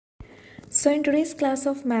So in today's class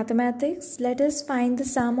of mathematics, let us find the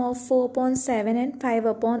sum of 4 upon 7 and 5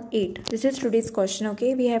 upon 8. This is today's question,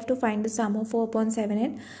 okay? We have to find the sum of 4 upon 7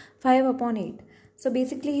 and 5 upon 8. So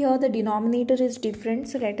basically here the denominator is different.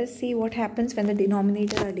 So let us see what happens when the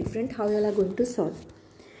denominator are different, how you are going to solve.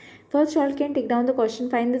 First you all can take down the question,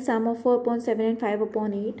 find the sum of 4 upon 7 and 5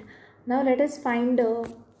 upon 8. Now let us find the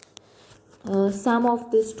sum of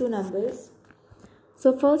these two numbers.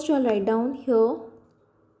 So first you all write down here.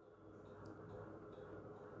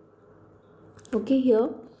 Okay,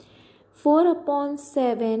 here 4 upon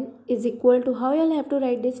 7 is equal to, how you all have to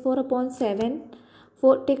write this? 4 upon 7,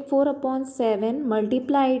 take 4 upon 7,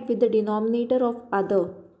 multiply it with the denominator of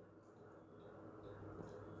other.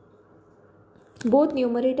 Both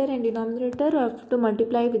numerator and denominator have to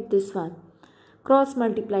multiply with this one. Cross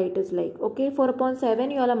multiply it is like, okay, 4 upon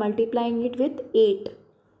 7 you all are multiplying it with 8.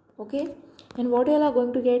 Okay, and what you all are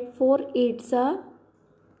going to get? 4 8s are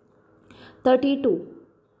 32,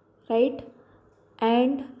 right?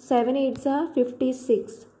 And 7 8s are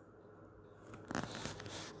 56.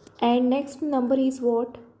 And next number is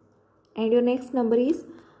what? And your next number is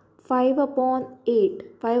 5 upon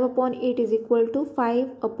 8. 5 upon 8 is equal to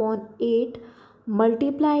 5 upon 8.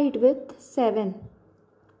 Multiply it with 7.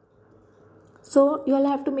 So you all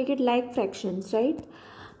have to make it like fractions, right?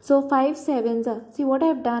 So 5 7s are, see what I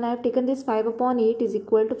have done, I have taken this 5 upon 8 is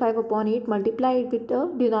equal to 5 upon 8, multiply it with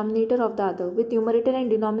the denominator of the other. With numerator and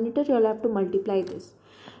denominator you all have to multiply this.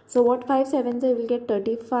 So what 5 7s are, you will get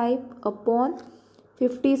 35 upon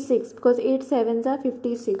 56, because 8 7s are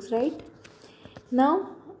 56, right? Now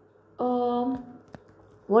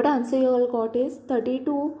what answer you all got is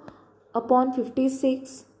 32 upon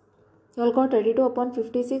 56. You all got 32 upon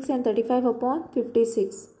 56 and 35 upon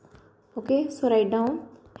 56. Okay, so write down.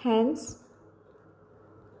 Hence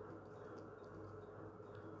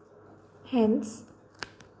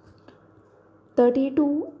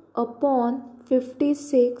 32 upon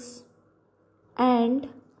 56 and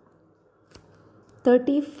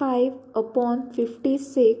 35 upon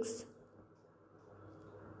 56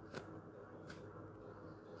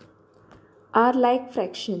 are like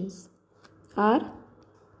fractions. Are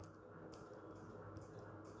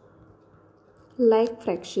like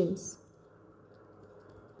fractions.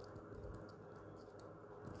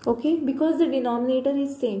 Okay, because the denominator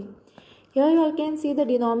is same. Here you all can see the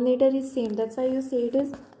denominator is same. That's why you say it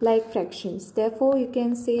is like fractions. Therefore, you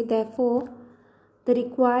can say therefore the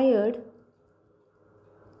required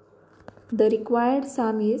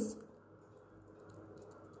sum is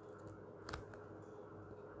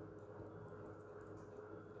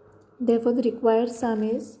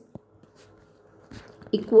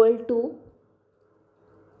equal to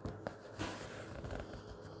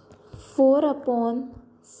 4 upon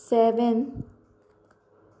 7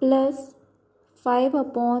 plus 5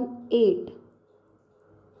 upon 8.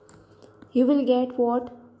 You will get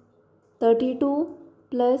what? 32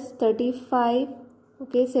 plus 35.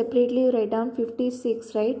 Okay, separately you write down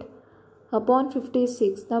 56, right? Upon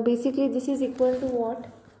 56. Now basically this is equal to what?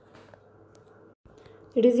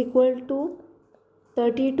 It is equal to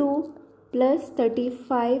 32 plus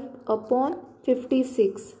 35 upon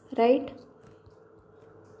 56, right?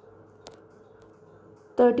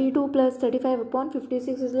 32 plus 35 upon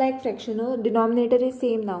 56 is like fraction. No? Denominator is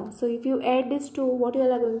same now. So if you add this to, what you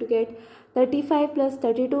all are going to get? 35 plus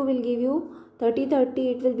 32 will give you 30 30.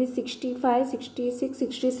 It will be 65, 66,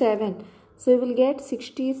 67. So you will get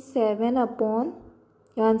 67 upon,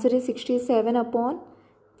 your answer is 67 upon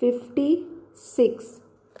 56.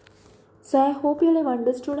 So I hope you all have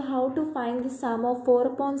understood how to find the sum of 4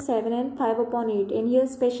 upon 7 and 5 upon 8. And here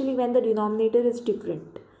especially when the denominator is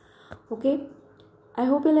different. Okay. I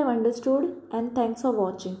hope you have understood, and thanks for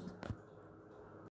watching.